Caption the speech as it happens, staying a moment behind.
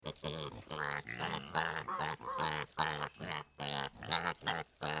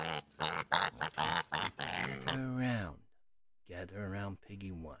Gather around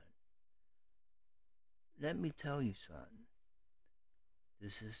Piggy 1. Let me tell you, son,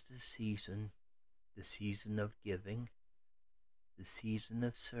 this is the season of giving, the season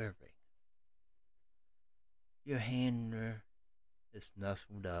of serving. Your handler is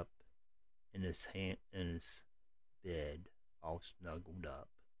nuzzled up in his bed, all snuggled up.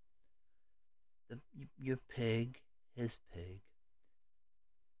 Your pig, his pig,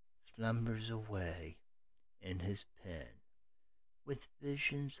 slumbers away in his pen with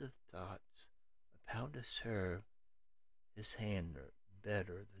visions of thoughts of how to serve his handler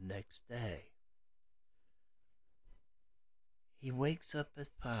better the next day. He wakes up at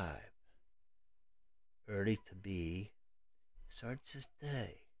 5, early to be, starts his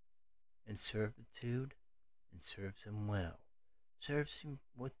day in servitude and serves him well, serves him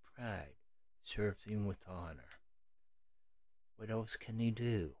with pride, serves him with honor. What else can he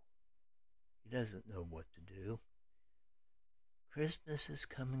do? He doesn't know what to do. Christmas is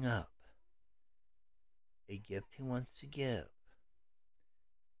coming up. A gift he wants to give,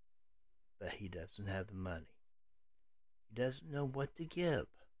 but he doesn't have the money. He doesn't know what to give.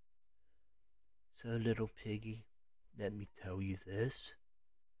 So, little piggy, let me tell you this.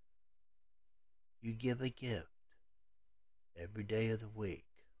 You give a gift every day of the week.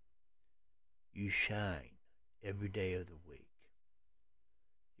 You shine every day of the week.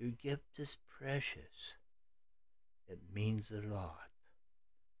 Your gift is precious. It means a lot.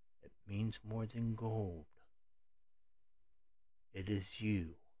 It means more than gold. It is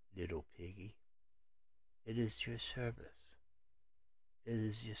you, little piggy. It is your service. It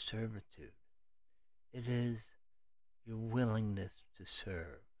is your servitude. It is your willingness to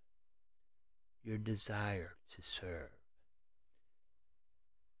serve. Your desire to serve.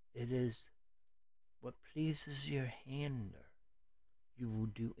 It is what pleases your handler. You will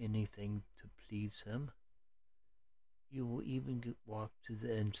do anything to please him. You will even walk to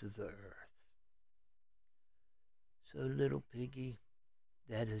the ends of the earth. So, little piggy,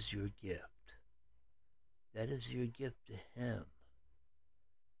 that is your gift. That is your gift to him.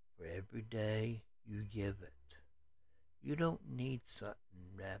 For every day you give it. You don't need something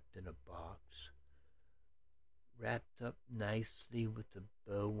wrapped in a box, wrapped up nicely with a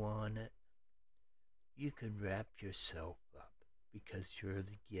bow on it. You could wrap yourself up because you're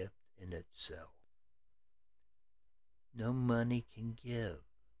the gift in itself. No money can give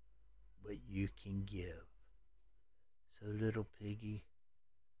what you can give. So, little piggy,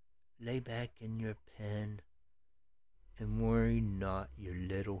 lay back in your pen and worry not your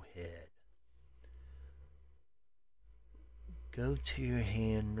little head. Go to your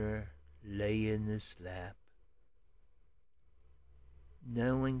handler, lay in his lap,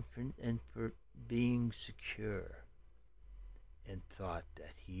 knowing for being secure and thought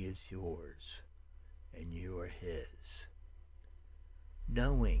that he is yours and you are his.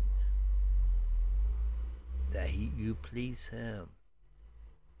 Knowing that you please him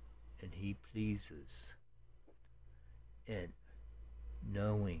and he pleases, and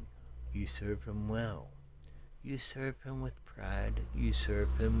knowing you serve him well. You serve him with pride. You serve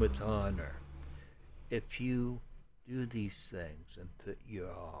him with honor. If you do these things and put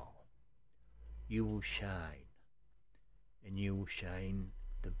your all, you will shine, and you will shine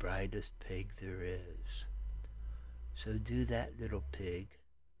the brightest pig there is. So do that, little pig.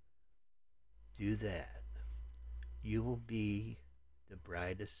 Do that. You will be the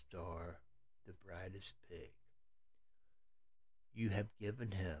brightest star, the brightest pig. You have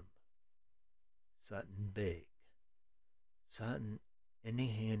given him something big, something any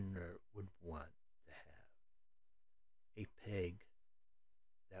handler would want to have. A pig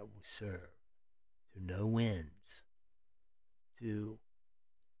that will serve to no ends, to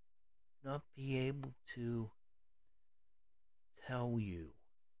not be able to tell you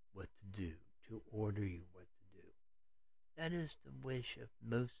what to do, to order you what to do. That is the wish of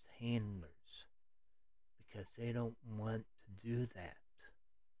most handlers, because they don't want to do that,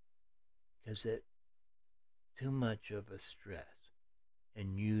 because it's too much of a stress.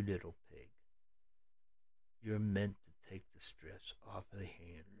 And you, little pig, you're meant to take the stress off the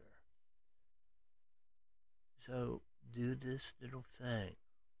handler. So do this little thing,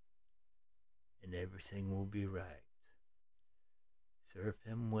 and everything will be right. Serve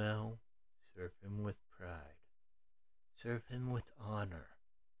him well, serve him with pride, serve him with honor,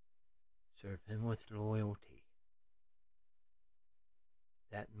 serve him with loyalty.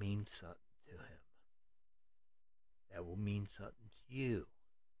 That means something to him. That will mean something to you.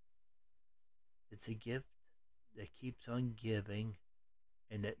 It's a gift that keeps on giving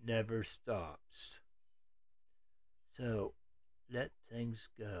and it never stops. So let things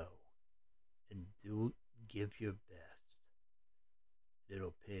go and give your best.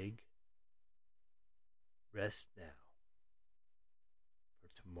 Little pig, rest now, for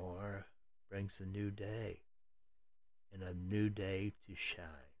tomorrow brings a new day and a new day to shine.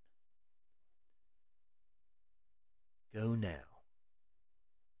 Go now.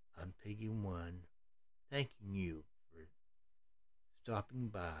 I'm Piggy One, thanking you for stopping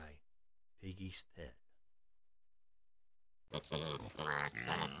by Piggy's Pen.